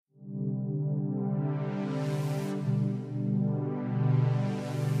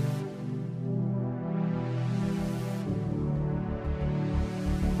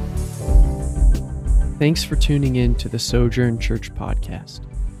Thanks for tuning in to the Sojourn Church podcast.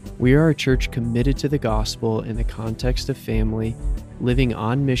 We are a church committed to the gospel in the context of family, living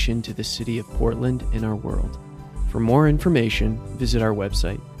on mission to the city of Portland and our world. For more information, visit our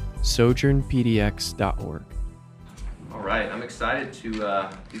website, sojournpdx.org. All right, I'm excited to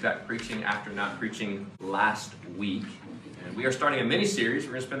be back preaching after not preaching last week. And we are starting a mini-series.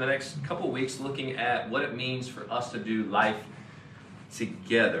 We're going to spend the next couple weeks looking at what it means for us to do life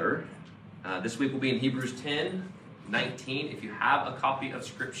together. This week will be in Hebrews 10:19. If you have a copy of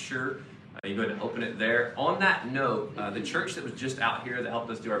Scripture, you go ahead and open it there. On that note, the church that was just out here that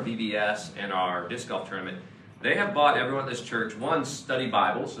helped us do our VBS and our disc golf tournament, they have bought everyone at this church one study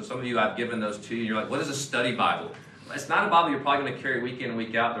Bible. So some of you, I've given those to you. You're like, what is a study Bible? It's not a Bible you're probably going to carry week in and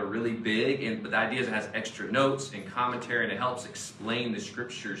week out. They're really big, but the idea is it has extra notes and commentary, and it helps explain the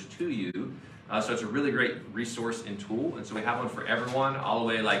Scriptures to you. So it's a really great resource and tool. And so we have one for everyone, all the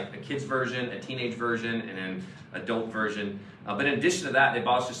way like a kid's version, a teenage version, and an adult version. But in addition to that, they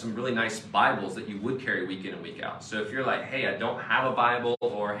bought us just some really nice Bibles that you would carry week in and week out. So if you're like, hey, I don't have a Bible,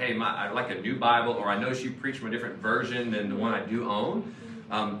 or hey, I like a new Bible, or I notice you preach from a different version than the one I do own,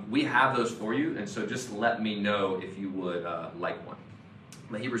 we have those for you. And so just let me know if you would like one.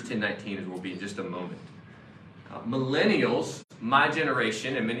 Hebrews 10:19 is where we'll be in just a moment. Millennials, my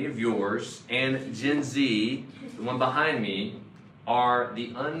generation and many of yours, and Gen Z, the one behind me, are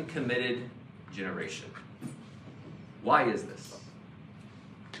the uncommitted generation. Why is this?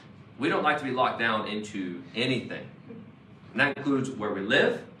 We don't like to be locked down into anything. And that includes where we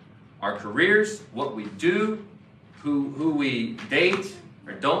live, our careers, what we do, who we date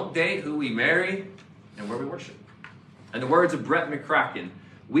or don't date, who we marry, and where we worship. In the words of Brett McCracken,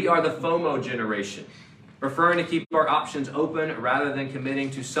 we are the FOMO generation, preferring to keep our options open rather than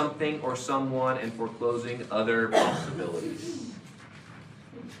committing to something or someone and foreclosing other possibilities.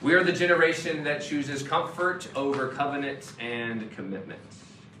 We are the generation that chooses comfort over covenant and commitment.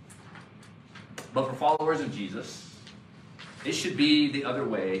 But for followers of Jesus, it should be the other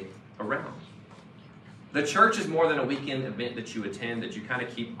way around. The church is more than a weekend event that you attend that you kind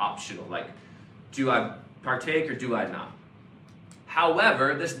of keep optional. Like, do I partake or do I not?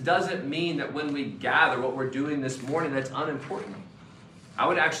 However, this doesn't mean that when we gather, what we're doing this morning, that's unimportant. I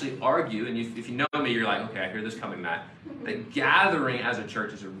would actually argue, and if you know me, you're like, okay, I hear this coming, Matt, that gathering as a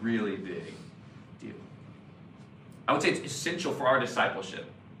church is a really big deal. I would say it's essential for our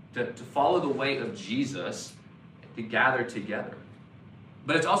discipleship, to follow the way of Jesus, to gather together.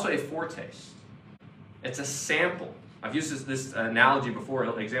 But it's also a foretaste. It's a sample. I've used this analogy before,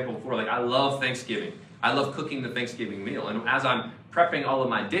 example before, like I love Thanksgiving. I love cooking the Thanksgiving meal. And as I'm prepping all of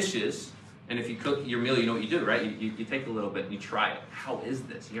my dishes, and if you cook your meal, you know what you do, right? You take a little bit and you try it. How is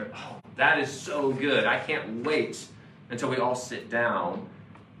this? And you're, oh, that is so good. I can't wait until we all sit down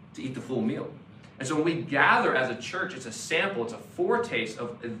to eat the full meal. And so when we gather as a church, it's a sample, it's a foretaste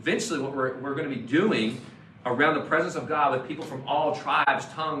of eventually what we're going to be doing around the presence of God with people from all tribes,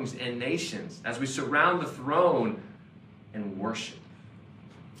 tongues, and nations as we surround the throne and worship.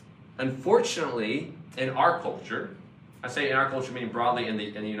 Unfortunately, in our culture, I say in our culture meaning broadly in the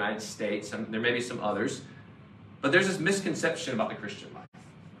United States, and there may be some others, but there's this misconception about the Christian life.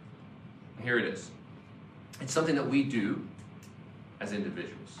 And here it is. It's something that we do as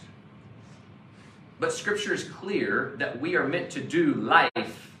individuals. But Scripture is clear that we are meant to do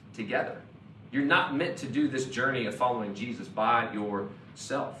life together. You're not meant to do this journey of following Jesus by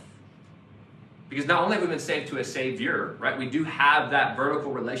yourself. Because not only have we been saved to a Savior, right? We do have that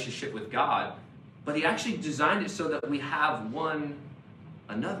vertical relationship with God, but He actually designed it so that we have one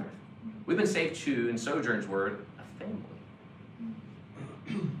another. We've been saved to, in Sojourn's word, a family.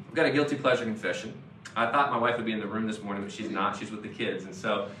 We've got a guilty pleasure confession. I thought my wife would be in the room this morning, but she's not. She's with the kids, and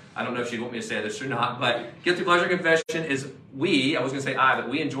so I don't know if she'd want me to say this or not, but guilty pleasure confession is I was going to say but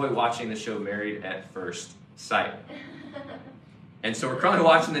we enjoy watching the show Married at First Sight. And so we're currently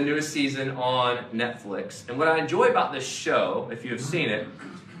watching the newest season on Netflix. And what I enjoy about this show, if you have seen it,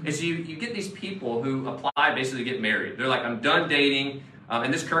 is you get these people who apply basically to get married. They're like, I'm done dating.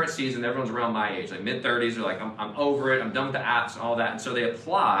 In this current season, everyone's around my age, like mid-30s. They're like, I'm over it. I'm done with the apps and all that. And so they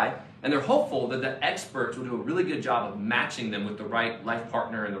apply, and they're hopeful that the experts will do a really good job of matching them with the right life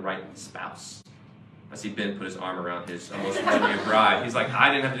partner and the right spouse. I see Ben put his arm around his almost millennial bride. He's like, I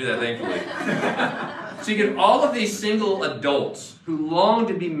didn't have to do that, thankfully. So you get all of these single adults who long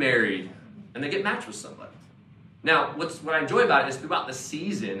to be married, and they get matched with somebody. Now, what I enjoy about it is throughout the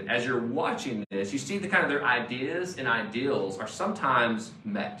season, as you're watching this, you see the kind of their ideas and ideals are sometimes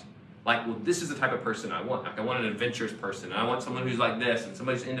met. Like, well, this is the type of person I want. Like, I want an adventurous person, and I want someone who's like this, and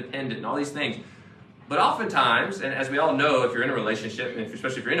somebody who's independent, and all these things. But oftentimes, and as we all know, if you're in a relationship, and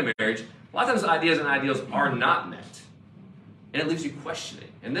especially if you're in a marriage, A lot of times ideas and ideals are not met. And it leaves you questioning.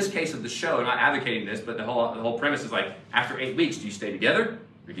 In this case of the show, I'm not advocating this, but the whole premise is like, after 8 weeks, do you stay together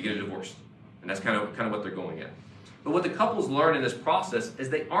or do you get a divorce? And that's kind of what they're going at. But what the couples learn in this process is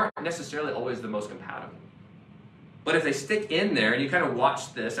they aren't necessarily always the most compatible. But if they stick in there, and you kind of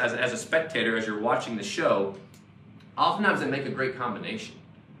watch this as a spectator, as you're watching the show, oftentimes they make a great combination.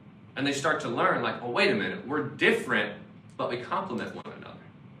 And they start to learn, like, oh, wait a minute, we're different, but we complement one another.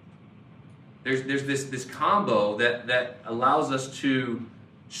 There's this combo that allows us to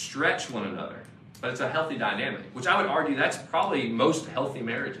stretch one another, but it's a healthy dynamic, which I would argue that's probably most healthy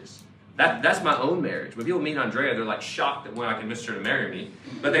marriages. That's my own marriage. When people meet Andrea, they're like shocked that when I convinced her to marry me,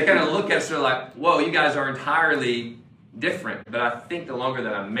 but they kind of look at us, they're like, whoa, you guys are entirely different. But I think the longer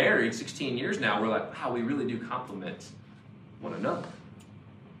that I'm married, 16 years now, we're like, wow, we really do complement one another.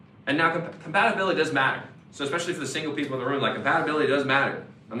 And now compatibility does matter. So especially for the single people in the room, like compatibility does matter.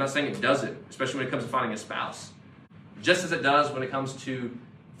 I'm not saying it doesn't, especially when it comes to finding a spouse. Just as it does when it comes to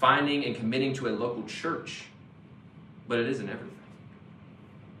finding and committing to a local church. But it isn't everything.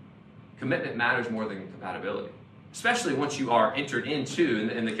 Commitment matters more than compatibility, especially once you are entered into,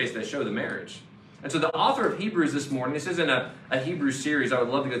 in the case of that show, the marriage. And so the author of Hebrews this morning, this isn't a Hebrew series. I would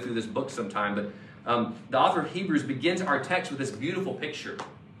love to go through this book sometime, but the author of Hebrews begins our text with this beautiful picture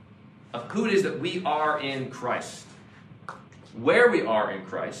of who it is that we are in Christ, where we are in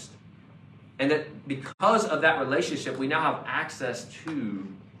Christ, and that because of that relationship, we now have access to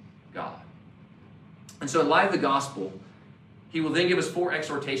God. And so in light of the gospel, he will then give us 4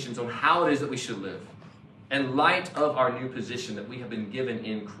 exhortations on how it is that we should live in light of our new position that we have been given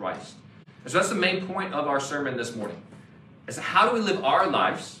in Christ. And so that's the main point of our sermon this morning. Is how do we live our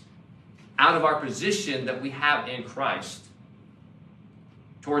lives out of our position that we have in Christ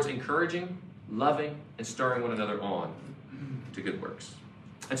towards encouraging, loving, and stirring one another on to good works.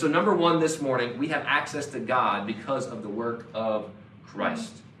 And so number 1 this morning, we have access to God because of the work of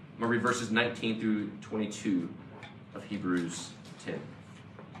Christ. I'm going to read verses 19 through 22 of Hebrews 10.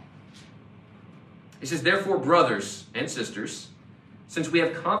 It says, therefore, brothers and sisters, since we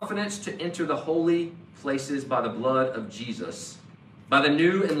have confidence to enter the holy places by the blood of Jesus, by the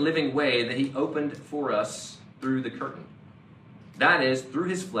new and living way that he opened for us through the curtain, that is, through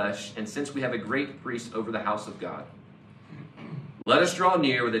his flesh, and since we have a great priest over the house of God, let us draw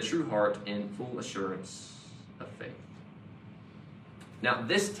near with a true heart and full assurance of faith. Now,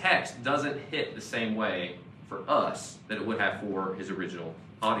 this text doesn't hit the same way for us that it would have for his original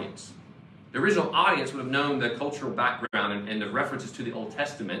audience. The original audience would have known the cultural background and the references to the Old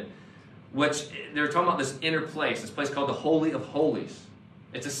Testament, which they're talking about this inner place, this place called the Holy of Holies.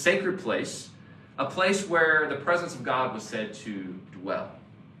 It's a sacred place, a place where the presence of God was said to dwell.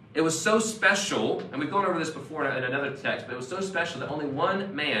 It was so special, and we've gone over this before in another text, but it was so special that only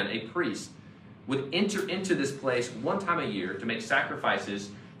one man, a priest, would enter into this place one time a year to make sacrifices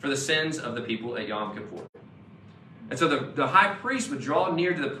for the sins of the people at Yom Kippur. And so the high priest would draw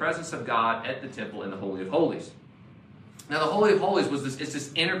near to the presence of God at the temple in the Holy of Holies. Now the Holy of Holies was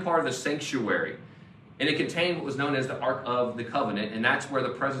this inner part of the sanctuary, and it contained what was known as the Ark of the Covenant, and that's where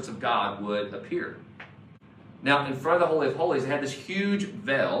the presence of God would appear. Now, in front of the Holy of Holies, it had this huge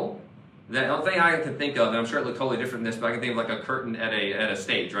veil. The only thing I can think of, and I'm sure it looked totally different than this, but I can think of like a curtain at a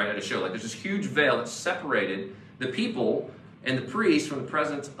stage, right, at a show. Like there's this huge veil that separated the people and the priests from the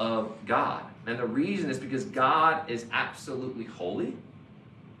presence of God. And the reason is because God is absolutely holy,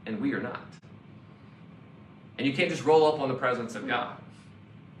 and we are not. And you can't just roll up on the presence of God.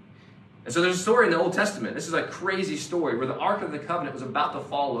 And so there's a story in the Old Testament. This is a crazy story where the Ark of the Covenant was about to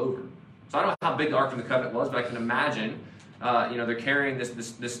fall over. So I don't know how big the Ark of the Covenant was, but I can imagine, they're carrying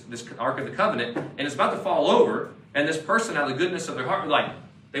this Ark of the Covenant, and it's about to fall over, and this person, out of the goodness of their heart, like,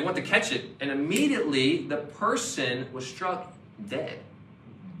 they want to catch it, and immediately the person was struck dead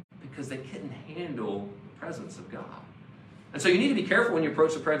because they couldn't handle the presence of God. And so you need to be careful when you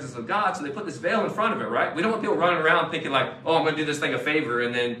approach the presence of God, so they put this veil in front of it, right? We don't want people running around thinking like, oh, I'm going to do this thing a favor,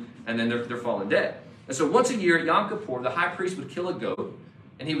 and then they're falling dead. And so once a year at Yom Kippur, the high priest would kill a goat,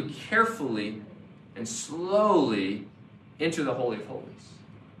 and he would carefully and slowly enter the Holy of Holies.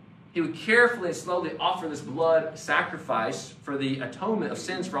 He would carefully and slowly offer this blood sacrifice for the atonement of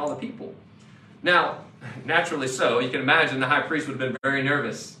sins for all the people. Now, naturally so, you can imagine the high priest would have been very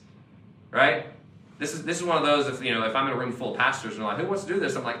nervous, right? This is one of those, if I'm in a room full of pastors and they're like, who wants to do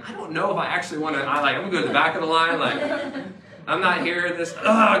this? I'm like, I don't know if I actually want to. I'm going to go to the back of the line. Like, I'm not hearing this.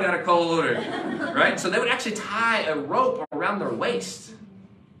 Oh, I got a cold. Right? So they would actually tie a rope around their waist.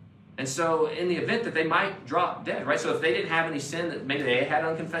 And so in the event that they might drop dead, right? So if they didn't have any sin, that maybe they had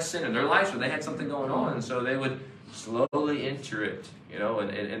unconfessed sin in their lives or they had something going on, and so they would slowly enter it,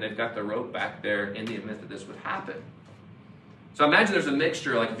 and they've got the rope back there in the event that this would happen. So imagine there's a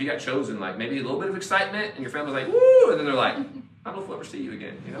mixture, like if you got chosen, like maybe a little bit of excitement, and your family's like, woo, and then they're like, I don't know if we'll ever see you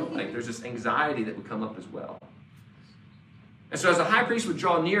again, like there's this anxiety that would come up as well. And so as the high priest would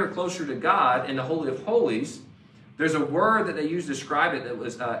draw near, closer to God in the Holy of Holies, there's a word that they used to describe it that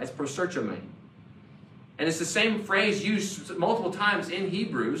was, it's proserchomai. And it's the same phrase used multiple times in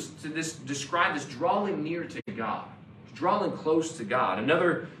Hebrews to describe this drawing near to God, drawing close to God.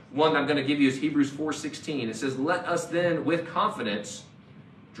 Another one I'm going to give you is Hebrews 4:16. It says, let us then with confidence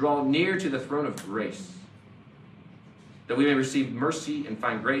draw near to the throne of grace, that we may receive mercy and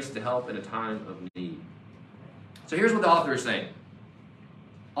find grace to help in a time of need. So here's what the author is saying.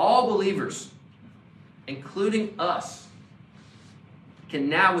 All believers, including us, can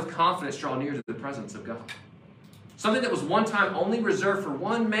now with confidence draw near to the presence of God. Something that was one time only reserved for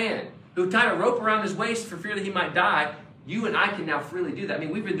one man who tied a rope around his waist for fear that he might die, you and I can now freely do that. I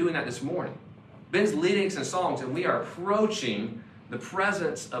mean, we've been doing that this morning. Ben's leading us in songs, and we are approaching the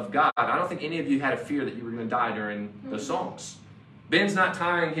presence of God. I don't think any of you had a fear that you were going to die during the songs. Ben's not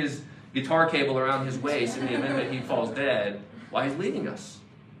tying his guitar cable around his waist in the event that he falls dead while he's leading us.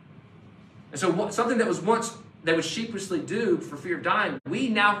 And so something that was once they would sheepishly do for fear of dying, we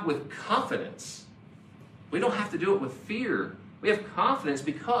now with confidence, we don't have to do it with fear. We have confidence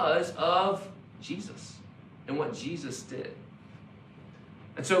because of Jesus and what Jesus did.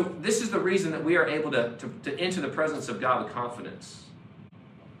 And so this is the reason that we are able to enter the presence of God with confidence.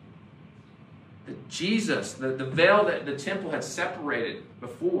 That Jesus, the veil that the temple had separated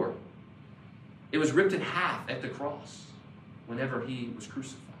before, it was ripped in half at the cross whenever he was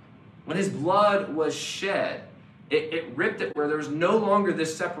crucified. When his blood was shed, it ripped it where there was no longer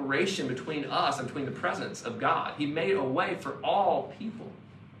this separation between us and between the presence of God. He made a way for all people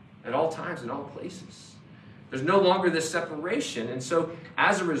at all times and all places. There's no longer this separation. And so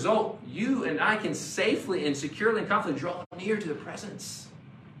as a result, you and I can safely and securely and confidently draw near to the presence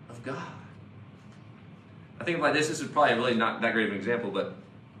of God. I think like this is probably really not that great of an example, but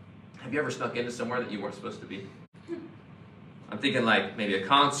have you ever snuck into somewhere that you weren't supposed to be? I'm thinking like maybe a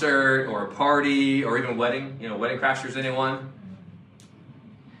concert or a party or even a wedding. Wedding Crashers, anyone?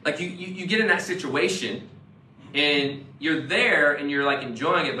 Like you get in that situation and you're there and you're like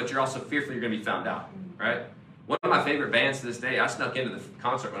enjoying it, but you're also fearful you're going to be found out, right? One of my favorite bands to this day, I snuck into the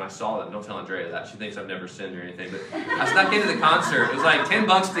concert when I saw it. Don't tell Andrea that. She thinks I've never sinned or anything. But I snuck into the concert. It was like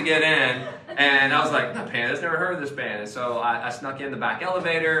 $10 to get in. And I was like, that band, I've never heard of this band. And so I snuck in the back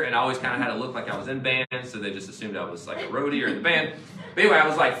elevator, and I always kind of had to look like I was in band, so they just assumed I was like a roadie or in the band. But anyway, I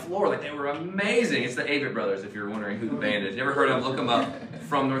was like floored. Like, they were amazing. It's the Avett Brothers, if you're wondering who the band is. Never heard of them, look them up.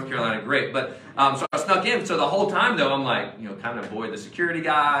 From North Carolina, great. But so I snuck in. So the whole time, though, I'm like, kind of avoid the security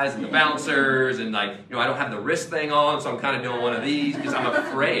guys and the bouncers, and like, I don't have the wrist thing on, so I'm kind of doing one of these because I'm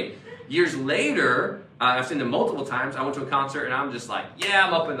afraid. Years later, I've seen them multiple times. I went to a concert, and I'm just like, yeah,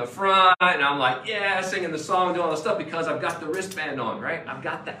 I'm up in the front, and I'm like, yeah, singing the song, doing all this stuff because I've got the wristband on, right? I've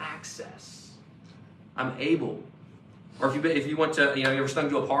got the access. I'm able. Or if you went to, you ever snuck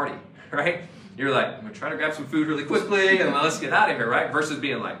into a party, right? You're like, I'm going to try to grab some food really quickly and let's get out of here, right? Versus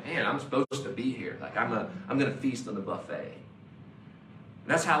being like, man, I'm supposed to be here. Like, I'm going to feast on the buffet. And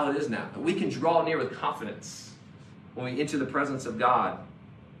that's how it is now. We can draw near with confidence when we enter the presence of God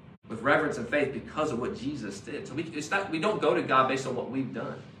with reverence and faith because of what Jesus did. So we don't go to God based on what we've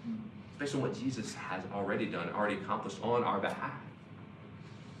done. It's based on what Jesus has already done, already accomplished on our behalf.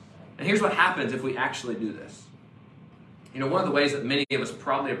 And here's what happens if we actually do this. One of the ways that many of us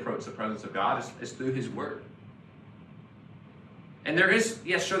probably approach the presence of God is through His Word. And there is,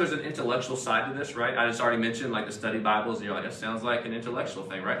 yes, sure, there's an intellectual side to this, right? I just already mentioned, like, the study Bibles, and you're like, that sounds like an intellectual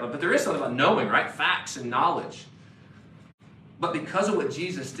thing, right? But there is something about knowing, right? Facts and knowledge. But because of what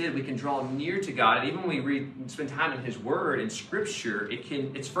Jesus did, we can draw near to God. And even when we spend time in His Word, in Scripture,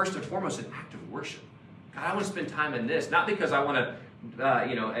 it's first and foremost an act of worship. God, I want to spend time in this, not because I want to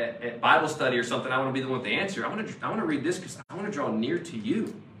at Bible study or something, I want to be the one with the answer. I want to read this because I want to draw near to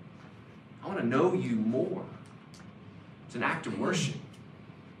you. I want to know you more. It's an act of worship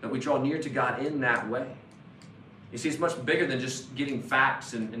that we draw near to God in that way. You see, it's much bigger than just getting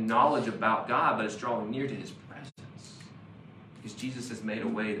facts and knowledge about God, but it's drawing near to His presence. Because Jesus has made a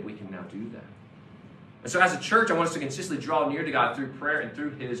way that we can now do that. And so as a church, I want us to consistently draw near to God through prayer and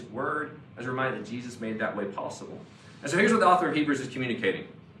through His Word as a reminder that Jesus made that way possible. And so here's what the author of Hebrews is communicating.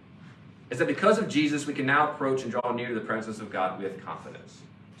 Is that because of Jesus, we can now approach and draw near to the presence of God with confidence.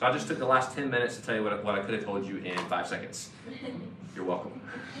 So I just took the last 10 minutes to tell you what I could have told you in 5 seconds. You're welcome.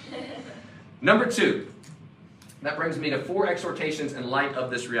 Number 2, that brings me to 4 exhortations in light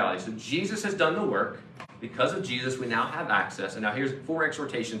of this reality. So Jesus has done the work. because of Jesus, we now have access. And now here's 4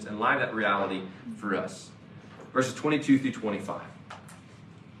 exhortations in light of that reality for us. Verses 22 through 25.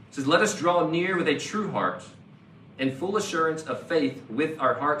 It says, let us draw near with a true heart in full assurance of faith, with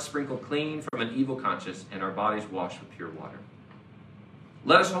our hearts sprinkled clean from an evil conscience and our bodies washed with pure water.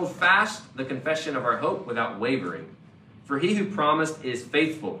 Let us hold fast the confession of our hope without wavering, for he who promised is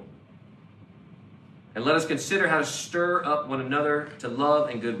faithful. And let us consider how to stir up one another to love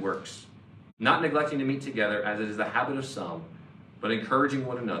and good works, not neglecting to meet together as it is the habit of some, but encouraging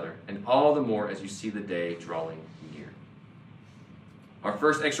one another, and all the more as you see the day drawing near. Our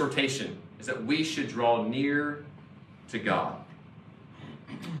first exhortation is that we should draw near to God.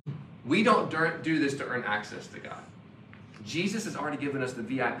 We don't do this to earn access to God. Jesus has already given us the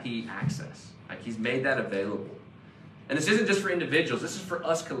VIP access. Like, he's made that available. And this isn't just for individuals. This is for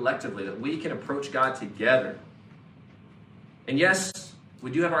us collectively, that we can approach God together. And yes, we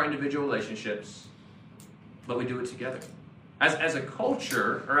do have our individual relationships, but we do it together. As a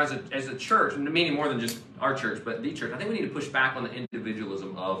culture, or as a church, meaning more than just our church, but the church, I think we need to push back on the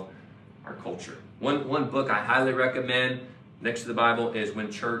individualism of our culture. One book I highly recommend next to the Bible is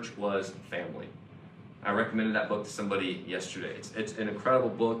When Church Was Family. I recommended that book to somebody yesterday. It's an incredible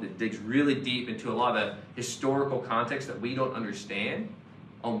book that digs really deep into a lot of the historical context that we don't understand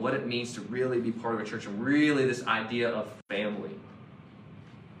on what it means to really be part of a church, and really this idea of family.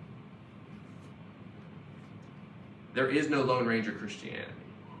 There is no Lone Ranger Christianity.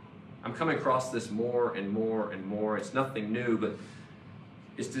 I'm coming across this more and more and more. It's nothing new, but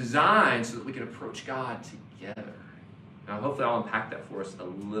it's designed so that we can approach God together. Now, hopefully I'll unpack that for us a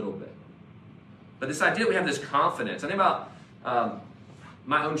little bit. But this idea that we have this confidence. I think about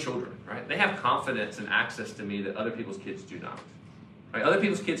my own children, right? They have confidence and access to me that other people's kids do not. Right? Other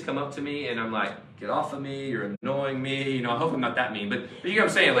people's kids come up to me and I'm like, get off of me, you're annoying me. You know, I hope I'm not that mean. But you know what I'm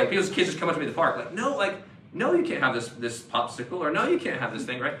saying? Like, people's kids just come up to me at the park. No, you can't have this popsicle, or no, you can't have this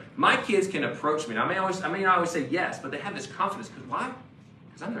thing, right? My kids can approach me. And I always say yes, but they have this confidence. Because why?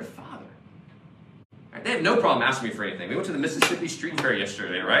 Because I'm their father. Right? They have no problem asking me for anything. We went to the Mississippi Street Fair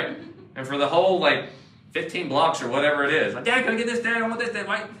yesterday, right? And for the whole, 15 blocks or whatever it is, like, Dad, can I get this? Dad, I want this. Dad,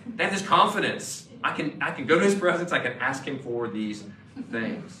 right? They have this confidence. I can go to his presence. I can ask him for these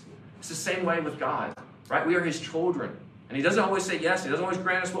things. It's the same way with God, right? We are his children. And he doesn't always say yes. He doesn't always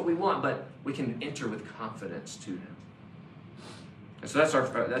grant us what we want, but we can enter with confidence to him. And so that's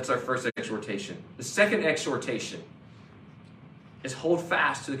our first exhortation. The second exhortation is hold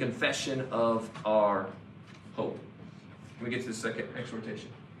fast to the confession of our hope. Can we get to the second exhortation?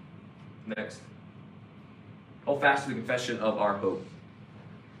 Next. Hold fast to the confession of our hope.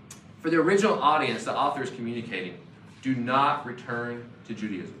 For the original audience, the author is communicating, do not return to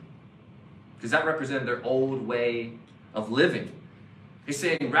Judaism. Because that represented their old way of living. He's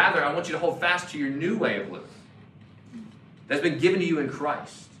saying, rather, I want you to hold fast to your new way of living that's been given to you in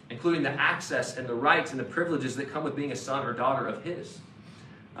Christ, including the access and the rights and the privileges that come with being a son or daughter of his.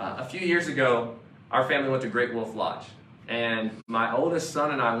 A few years ago, our family went to Great Wolf Lodge. And my oldest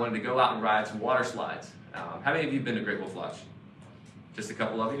son and I wanted to go out and ride some water slides. How many of you have been to Great Wolf Lodge? Just a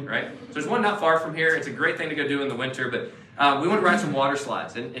couple of you, right? So there's one not far from here. It's a great thing to go do in the winter, but we went to ride some water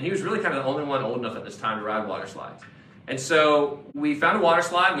slides. And he was really kind of the only one old enough at this time to ride water slides. And so we found a water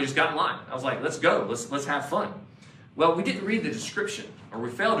slide and we just got in line. I was like, let's go, let's have fun. Well, we didn't read the description, or we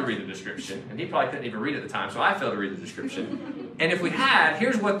failed to read the description, and he probably couldn't even read it at the time, so I failed to read the description. And if we had,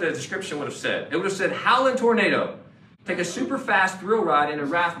 here's what the description would have said. It would have said, howling tornado. Take a super fast thrill ride in a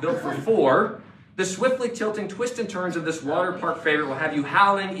raft built for 4. The swiftly tilting twists and turns of this water park favorite will have you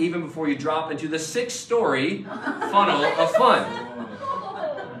howling even before you drop into the 6-story funnel of fun.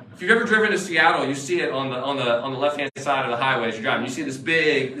 If you've ever driven to Seattle, you see it on the left-hand side of the highway as you're driving. You see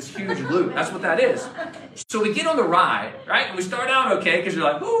this huge loop. That's what that is. So we get on the ride, right? And we start out okay because you're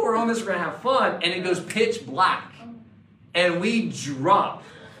like, oh, we're on this, we're going to have fun. And it goes pitch black. And we drop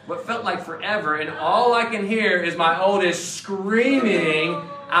what felt like forever. And all I can hear is my oldest screaming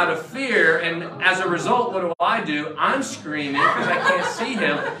out of fear. And as a result, what do? I'm screaming because I can't see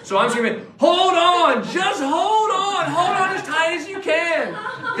him. So I'm screaming, hold on, just hold on as tight as you can.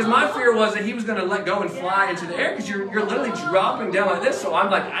 Because my fear was that he was going to let go and fly into the air because you're literally dropping down like this. So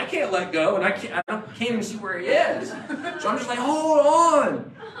I'm like, I can't let go, and I can't even see where he is. So I'm just like, hold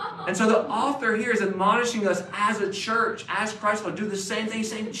on. And so the author here is admonishing us as a church, as Christ will do the same thing. He's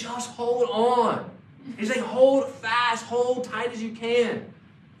saying, just hold on. He's saying, hold fast, hold tight as you can.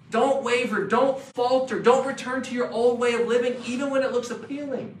 Don't waver, don't falter, don't return to your old way of living, even when it looks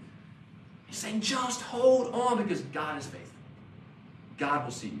appealing. He's saying, just hold on because God is faithful. God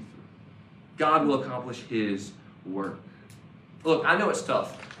will see you through. God will accomplish his work. Look, I know it's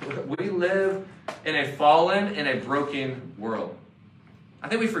tough. We live in a fallen and a broken world. I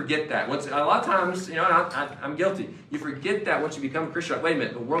think we forget that. A lot of times, I'm guilty. You forget that once you become a Christian. Like, wait a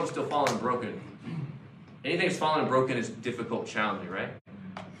minute, the world is still fallen and broken. Anything that's fallen and broken is difficult, challenging, right?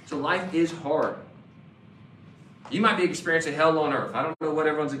 So life is hard. You might be experiencing hell on earth. I don't know what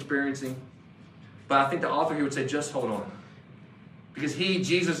everyone's experiencing. But I think the author here would say, just hold on. Because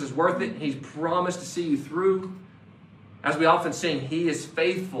Jesus is worth it. He's promised to see you through. As we often sing, he is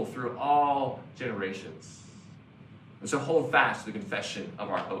faithful through all generations. And so hold fast to the confession of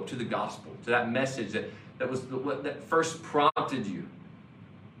our hope, to the gospel, to that message that first prompted you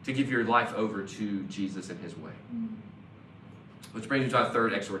to give your life over to Jesus and his way. Which brings me to our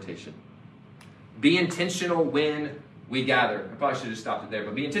third exhortation. Be intentional when we gather. I probably should have stopped it there,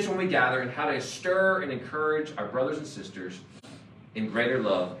 but be intentional when we gather and how to stir and encourage our brothers and sisters in greater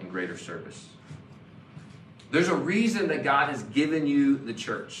love and greater service. There's a reason that God has given you the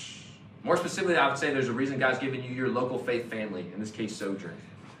church. More specifically, I would say there's a reason God's given you your local faith family, in this case, Sojourn.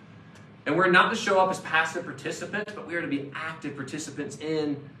 And we're not to show up as passive participants, but we are to be active participants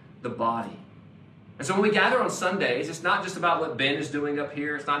in the body. And so when we gather on Sundays, it's not just about what Ben is doing up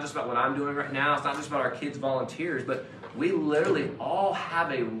here. It's not just about what I'm doing right now. It's not just about our kids' volunteers, but we literally all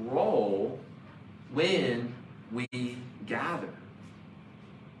have a role when we gather.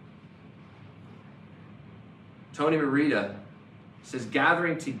 Tony Merida says,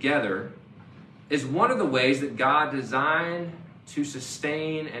 gathering together is one of the ways that God designed to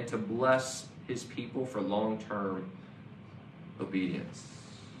sustain and to bless his people for long-term obedience.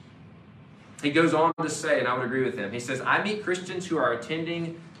 He goes on to say, and I would agree with him, he says, I meet Christians who are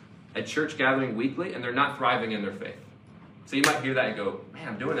attending a church gathering weekly and they're not thriving in their faith. So you might hear that and go, man,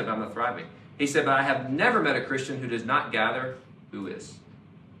 I'm doing it, but I'm not thriving. He said, but I have never met a Christian who does not gather who is.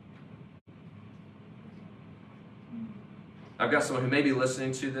 I've got someone who may be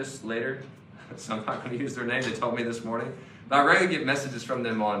listening to this later, so I'm not going to use their name. They told me this morning. But I regularly get messages from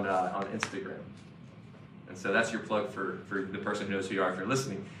them on Instagram. And so that's your plug for the person who knows who you are if you're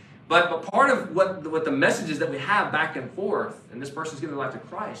listening. But part of what the messages that we have back and forth, and this person's giving their life to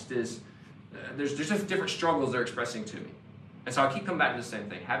Christ, is there's just different struggles they're expressing to me. And so I keep coming back to the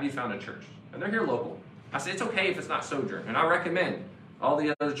same thing. Have you found a church? And they're here local. I say, it's okay if it's not Sojourn. And I recommend all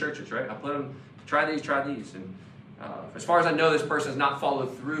the other churches, right? I put them, try these. And as far as I know, this person has not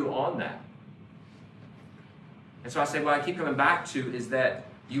followed through on that. And so I say, what I keep coming back to is that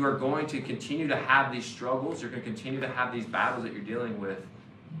you are going to continue to have these struggles. You're going to continue to have these battles that you're dealing with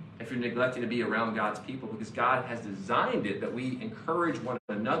if you're neglecting to be around God's people, because God has designed it that we encourage one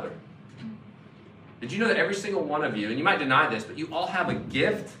another. Did you know that every single one of you, and you might deny this, but you all have a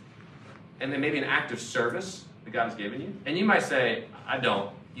gift and then maybe an act of service that God has given you? And you might say, I don't.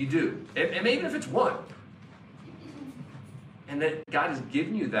 You do. And even if it's one. And that God has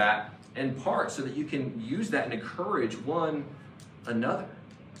given you that in part so that you can use that and encourage one another.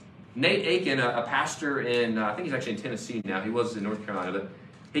 Nate Aiken, a pastor in, I think he's actually in Tennessee now. He was in North Carolina, but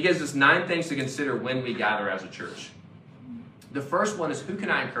he gives us 9 things to consider when we gather as a church. The first one is, who can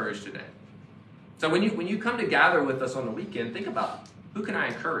I encourage today? So when you come to gather with us on the weekend, think about, who can I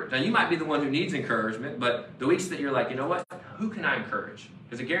encourage? Now, you might be the one who needs encouragement, but the weeks that you're like, you know what? Who can I encourage?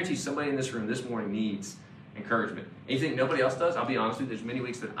 Because I guarantee somebody in this room this morning needs encouragement. And you think nobody else does? I'll be honest with you, there's many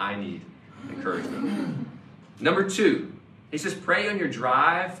weeks that I need encouragement. Number 2, he says, pray on your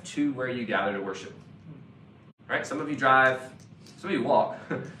drive to where you gather to worship. Right? Some of you drive, some of you walk.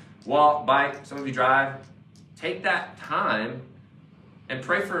 Walk, bike, some of you drive. Take that time and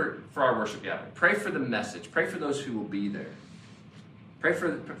pray for our worship gathering. Pray for the message. Pray for those who will be there. Pray for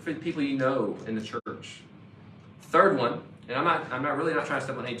the people you know in the church. Third one, and I'm not really trying to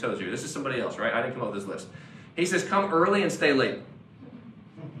step on any toes here. This is somebody else, right? I didn't come up with this list. He says, come early and stay late.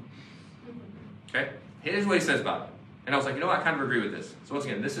 Okay? Here's what he says about it. And I was like, you know what? I kind of agree with this. So once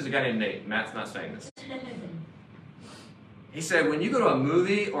again, this is a guy named Nate. Matt's not saying this. He said, when you go to a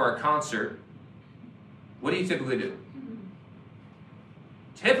movie or a concert, what do you typically do?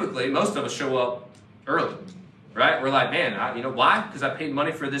 Typically, most of us show up early, right? We're like, man, you know why? Because I paid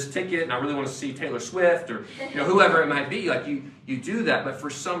money for this ticket and I really want to see Taylor Swift or whoever it might be. Like you do that, but for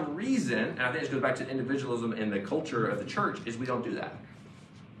some reason, and I think this goes back to individualism and the culture of the church, is we don't do that.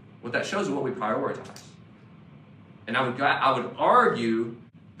 What that shows is what we prioritize. And I would argue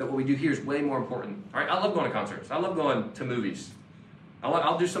that what we do here is way more important. All right, I love going to concerts. I love going to movies.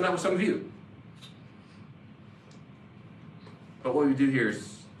 I'll do some of that with some of you. But what we do here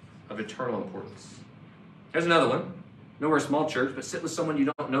is of eternal importance. Here's another one. No, we're a small church, but sit with someone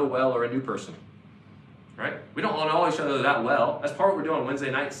you don't know well or a new person. Right? We don't know each other that well. That's part of what we're doing on Wednesday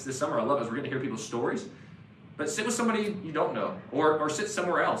nights this summer. I love it. We're getting to hear people's stories. But sit with somebody you don't know, or sit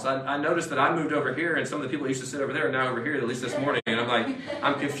somewhere else. I noticed that I moved over here, and some of the people who used to sit over there are now over here, at least this morning, and I'm like,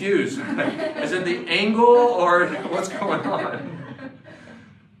 I'm confused. Is it the angle, or what's going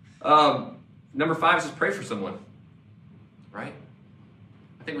on? Number 5 is just pray for someone, right?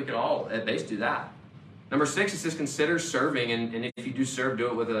 I think we could all at base do that. Number 6 is just consider serving, and if you do serve, do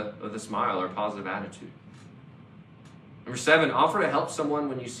it with a smile or a positive attitude. Number 7, offer to help someone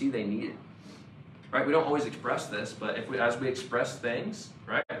when you see they need it. Right? We don't always express this, but as we express things,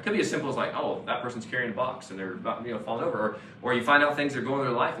 right? It could be as simple as like, oh, that person's carrying a box and they're about, falling over, or you find out things are going in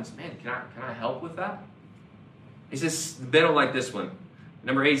their life and say, man, can I help with that? He says, Ben will like this one.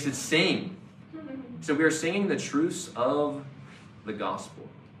 Number 8, he said, sing. So we are singing the truths of the gospel.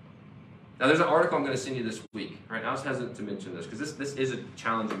 Now, there's an article I'm going to send you this week. Right? I was hesitant to mention this because this is a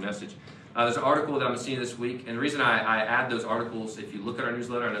challenging message. There's an article that I'm going to send you this week, and the reason I add those articles, if you look at our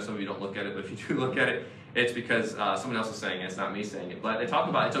newsletter, I know some of you don't look at it, but if you do look at it, it's because someone else is saying it, it's not me saying it. But they talk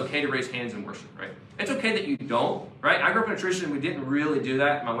about it's okay to raise hands in worship, right? It's okay that you don't, right? I grew up in a tradition, we didn't really do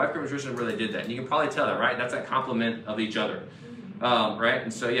that. My wife grew up in a tradition where they did that. And you can probably tell that, right? That's that compliment of each other, right?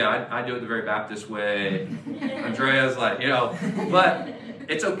 And so, yeah, I do it the very Baptist way. Andrea's like, but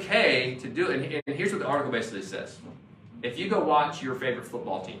it's okay to do it. And here's what the article basically says. If you go watch your favorite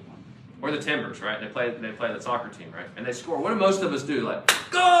football team, or the Timbers, right? They play the soccer team, right? And they score. What do most of us do? Like,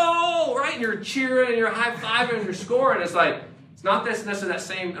 go! Right? And you're cheering, and you're high-fiving, and you're scoring. It's like, it's not necessarily that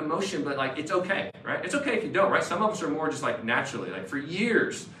same emotion, but like, it's okay, right? It's okay if you don't, right? Some of us are more just like naturally. Like for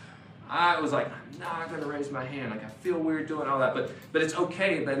years, I was like, I'm not going to raise my hand. Like I feel weird doing all that. But it's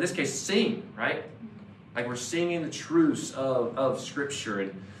okay. But in this case, sing, right? Like we're singing the truths of Scripture.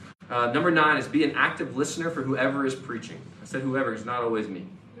 And number 9 is be an active listener for whoever is preaching. I said whoever, it's not always me.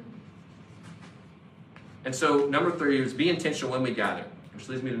 And so number 3 is be intentional when we gather, which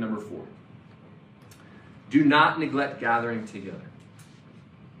leads me to number 4. Do not neglect gathering together.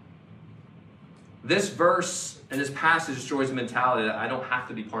 This verse and this passage destroys the mentality that I don't have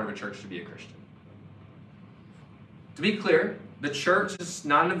to be part of a church to be a Christian. To be clear, the church is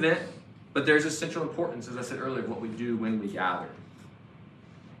not an event, but there's essential importance, as I said earlier, of what we do when we gather.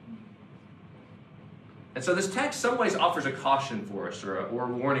 And so this text, in some ways, offers a caution for us or a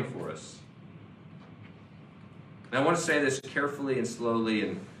warning for us. And I want to say this carefully and slowly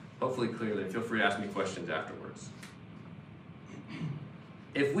and hopefully clearly. Feel free to ask me questions afterwards.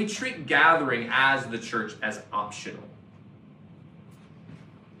 If we treat gathering as the church as optional,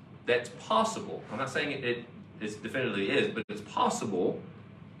 that's possible. I'm not saying it definitively is, but it's possible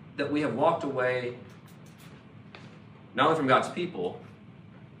that we have walked away not only from God's people,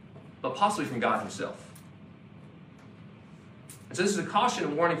 but possibly from God himself. And so this is a caution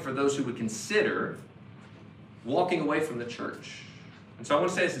and warning for those who would consider walking away from the church. And so I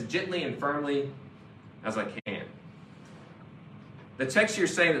want to say this as gently and firmly as I can. The text here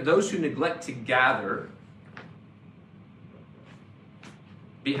is saying that those who neglect to gather,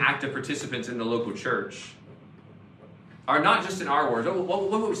 be active participants in the local church, are not just in our words. What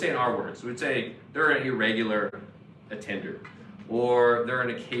would we say in our words? We would say they're an irregular attender, or they're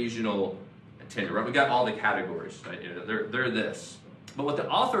an occasional attender. Right? We got all the categories. Right? They're this. But what the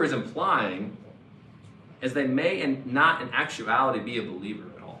author is implying is they may and not in actuality be a believer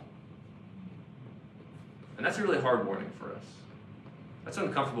at all. And that's a really hard warning for us. That's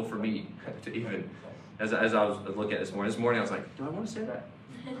uncomfortable for me to even, as I was looking at this morning. This morning I was like, do I want to say that?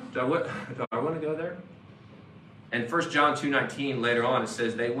 Do I want to go there? And 1 John 2:19 later on it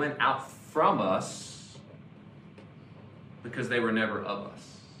says, they went out from us because they were never of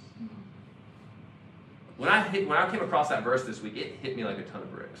us. When I came across that verse this week, it hit me like a ton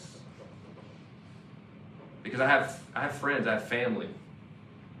of bricks. Because I have friends, I have family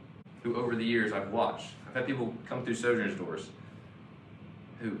who over the years I've watched. I've had people come through Sojourners doors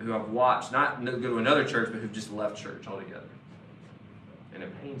who I've watched, not go to another church, but who've just left church altogether. And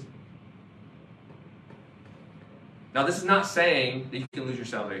it pains me. Now, this is not saying that you can lose your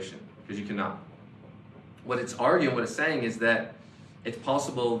salvation, because you cannot. What it's arguing, what it's saying is that it's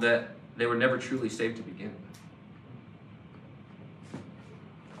possible that they were never truly saved to begin with.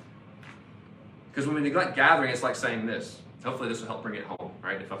 Because when we neglect gathering, it's like saying this. Hopefully this will help bring it home,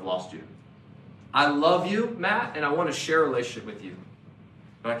 right, if I've lost you. I love you, Matt, and I want to share a relationship with you,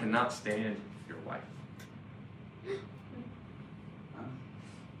 but I cannot stand your wife.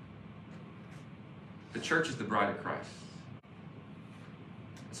 The church is the bride of Christ.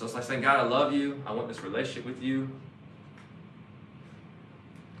 So it's like saying, God, I love you. I want this relationship with you.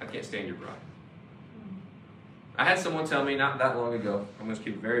 I can't stand your bride. I had someone tell me not that long ago, I'm going to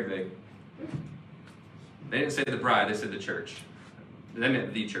keep it very vague. They didn't say the bride, they said the church. They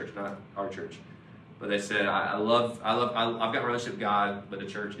meant the church, not our church. But they said, I've got a relationship with God, but the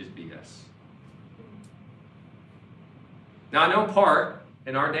church is BS. Now, I know in part,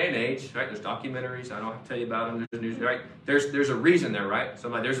 in our day and age, right, there's documentaries, I don't have to tell you about them, there's news, right? There's a reason there, right? So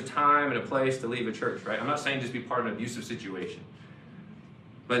there's a time and a place to leave a church, right? I'm not saying just be part of an abusive situation.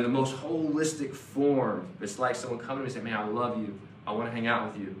 But in the most holistic form, it's like someone coming to me and saying, man, I love you, I want to hang out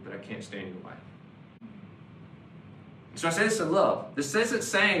with you, but I can't stand your wife. So I say this in love. This isn't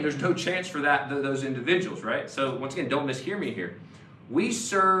saying there's no chance for those individuals, right? So once again, don't mishear me here. We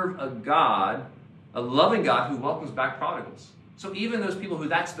serve a God, a loving God who welcomes back prodigals. So even those people who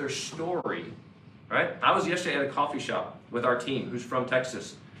that's their story, right? I was yesterday at a coffee shop with our team who's from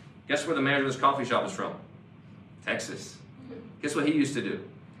Texas. Guess where the manager of this coffee shop was from? Texas. Guess what he used to do?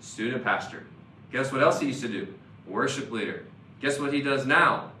 Student pastor. Guess what else he used to do? Worship leader. Guess what he does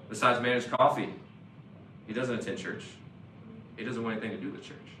now besides manage coffee? He doesn't attend church. He doesn't want anything to do with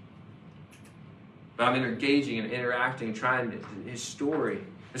church. But I'm engaging and interacting and trying his story.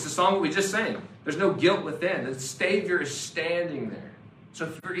 It's a song that we just sang. There's no guilt within. The Savior is standing there. So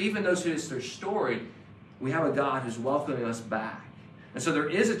for even those who it's their story, we have a God who's welcoming us back. And so there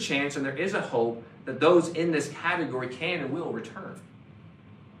is a chance and there is a hope that those in this category can and will return.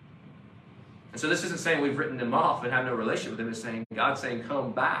 And so this isn't saying we've written them off and have no relationship with them. It's saying God's saying,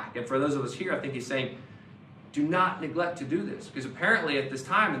 come back. And for those of us here, I think he's saying, do not neglect to do this. Because apparently at this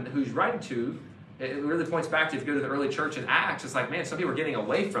time, and who he's writing to, it really points back to if you go to the early church in Acts, it's like, man, some people are getting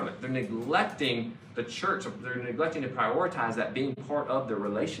away from it. They're neglecting the church. They're neglecting to prioritize that being part of their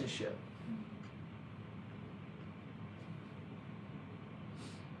relationship.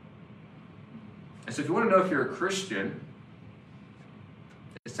 And so if you want to know if you're a Christian,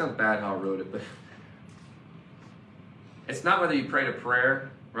 it sounds bad how I wrote it, but it's not whether you prayed a prayer,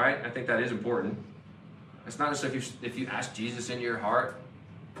 right? I think that is important. It's not just if you ask Jesus into your heart.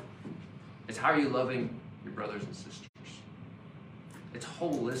 It's how are you loving your brothers and sisters. It's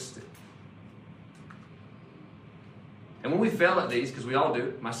holistic. And when we fail at these, because we all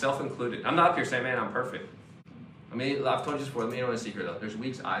do, myself included, I'm not up here saying, man, I'm perfect. I mean, I've told you this before, let me know a secret though. There's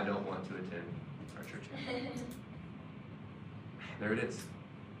weeks I don't want to attend our church. There it is.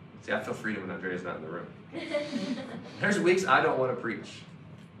 See, I feel freedom when Andrea's not in the room. There's weeks I don't want to preach.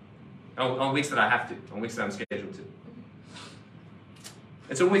 On weeks that I have to, on weeks that I'm scheduled to.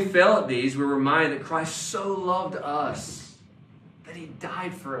 And so when we fail at these, we're reminded that Christ so loved us that he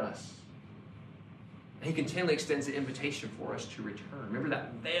died for us. And he continually extends the invitation for us to return. Remember,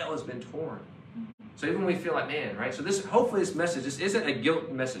 that veil has been torn. So even when we feel like, man, right? So hopefully this message, this isn't a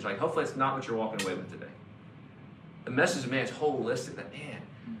guilt message. Like, hopefully it's not what you're walking away with today. The message, man, is holistic. That, man,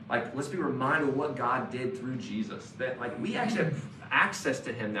 like, let's be reminded of what God did through Jesus. That, like, we actually have access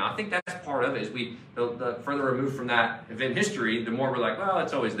to him now. I think that's part of it. Is the further removed from that event history, the more we're like, well,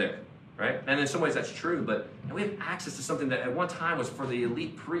 it's always there, right? And in some ways that's true, but we have access to something that at one time was for the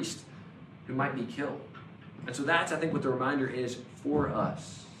elite priest who might be killed. And so that's, I think, what the reminder is for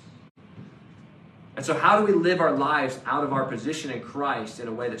us. And so how do we live our lives out of our position in Christ in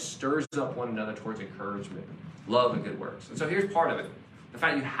a way that stirs up one another towards encouragement, love, and good works? And so here's part of it. The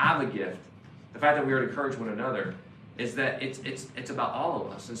fact you have a gift, the fact that we are to encourage one another, is that it's about all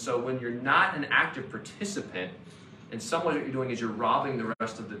of us. And so when you're not an active participant, in some ways what you're doing is you're robbing the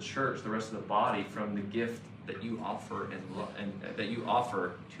rest of the church, the rest of the body, from the gift that you offer and that you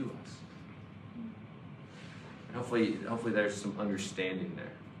offer to us. And hopefully there's some understanding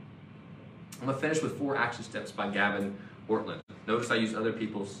there. I'm going to finish with 4 action steps by Gavin Portland. Notice I use other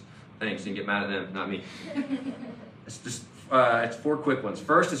people's things, so you can get mad at them, not me. It's 4 quick ones.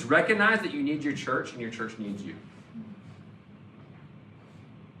 First is recognize that you need your church and your church needs you.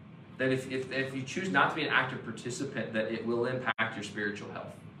 That if you choose not to be an active participant, that it will impact your spiritual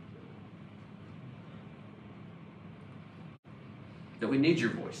health. That we need your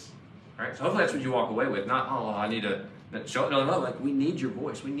voice. Right? So hopefully that's what you walk away with. Not, oh, I need to show it. No, like we need your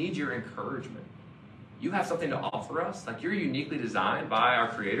voice. We need your encouragement. You have something to offer us. Like you're uniquely designed by our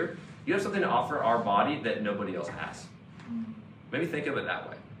Creator. You have something to offer our body that nobody else has. Maybe think of it that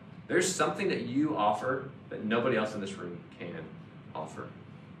way. There's something that you offer that nobody else in this room can offer.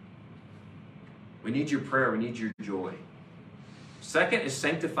 We need your prayer. We need your joy. Second is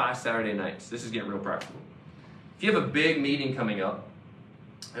sanctify Saturday nights. This is getting real practical. If you have a big meeting coming up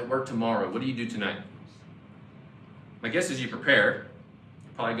at work tomorrow, what do you do tonight? My guess is you prepare. You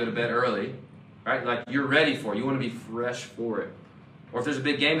probably go to bed early, right? Like you're ready for it. You want to be fresh for it. Or if there's a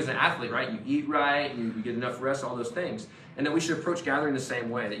big game as an athlete, right? You eat right, you get enough rest, all those things. And then we should approach gathering the same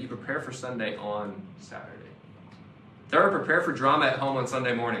way, that you prepare for Sunday on Saturday. Third, prepare for drama at home on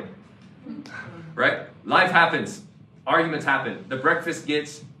Sunday morning. Right? Life happens. Arguments happen. The breakfast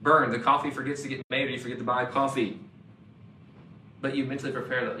gets burned. The coffee forgets to get made, or you forget to buy coffee. But you mentally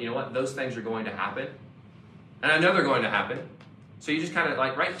prepare that, you know what, those things are going to happen. And I know they're going to happen. So you just kind of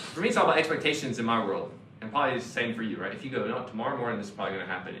like, right? For me, it's all about expectations in my world. And probably it's the same for you, right? If you go, no, tomorrow morning this is probably going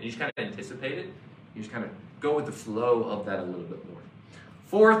to happen. And you just kind of anticipate it. You just kind of go with the flow of that a little bit more.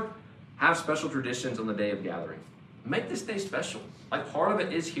 Fourth, have special traditions on the day of gathering. Make this day special. Like part of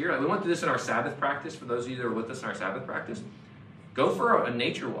it is here. Like we went through this in our Sabbath practice. For those of you that are with us in our Sabbath practice, go for a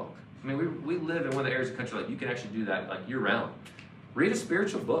nature walk. I mean, we live in one of the areas of the country like you can actually do that like year round. Read a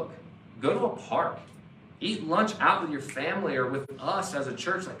spiritual book. Go to a park. Eat lunch out with your family or with us as a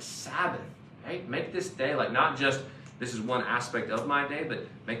church, like Sabbath. Right? Make this day like not just this is one aspect of my day, but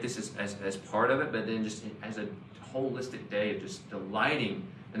make this as part of it, but then just as a holistic day of just delighting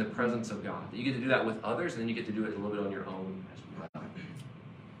in the presence of God. You get to do that with others, and then you get to do it a little bit on your own as well.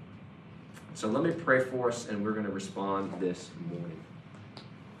 So let me pray for us, and we're going to respond this morning.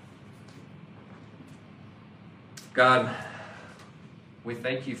 God, we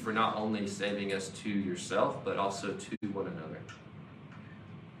thank you for not only saving us to yourself, but also to one another.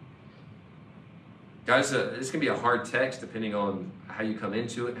 Guys, this can be a hard text depending on how you come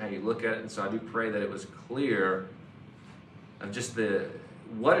into it and how you look at it. And so I do pray that it was clear of just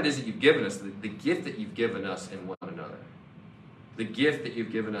what it is that you've given us, the gift that you've given us in one another. The gift that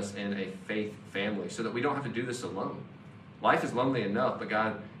you've given us in a faith family so that we don't have to do this alone. Life is lonely enough, but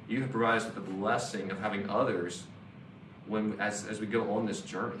God, you have provided us with the blessing of having others as we go on this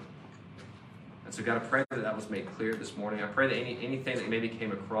journey. And so God, I pray that was made clear this morning. I pray that anything that maybe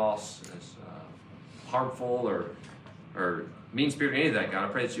came across as harmful or mean-spirited, any of that, God, I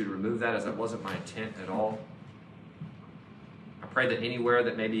pray that you would remove that, as that wasn't my intent at all. I pray that anywhere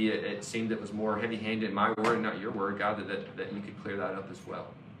that maybe it seemed it was more heavy-handed in my word and not your word, God, that you could clear that up as well.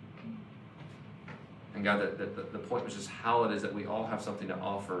 And God, that the point was just how it is that we all have something to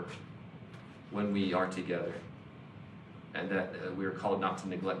offer when we are together, and that we are called not to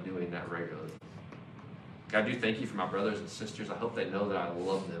neglect doing that regularly. God, I do thank you for my brothers and sisters. I hope they know that I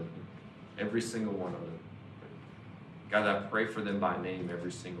love them, every single one of them. God, I pray for them by name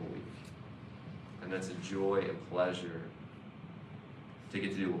every single week. And that's a joy and pleasure to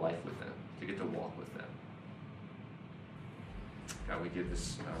get to do life with them, to get to walk with them. God, we give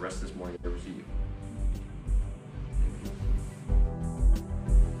this rest this morning over to you.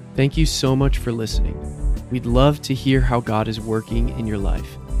 Thank you so much for listening. We'd love to hear how God is working in your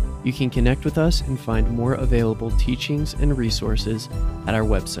life. You can connect with us and find more available teachings and resources at our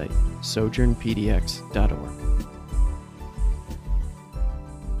website, sojournpdx.org.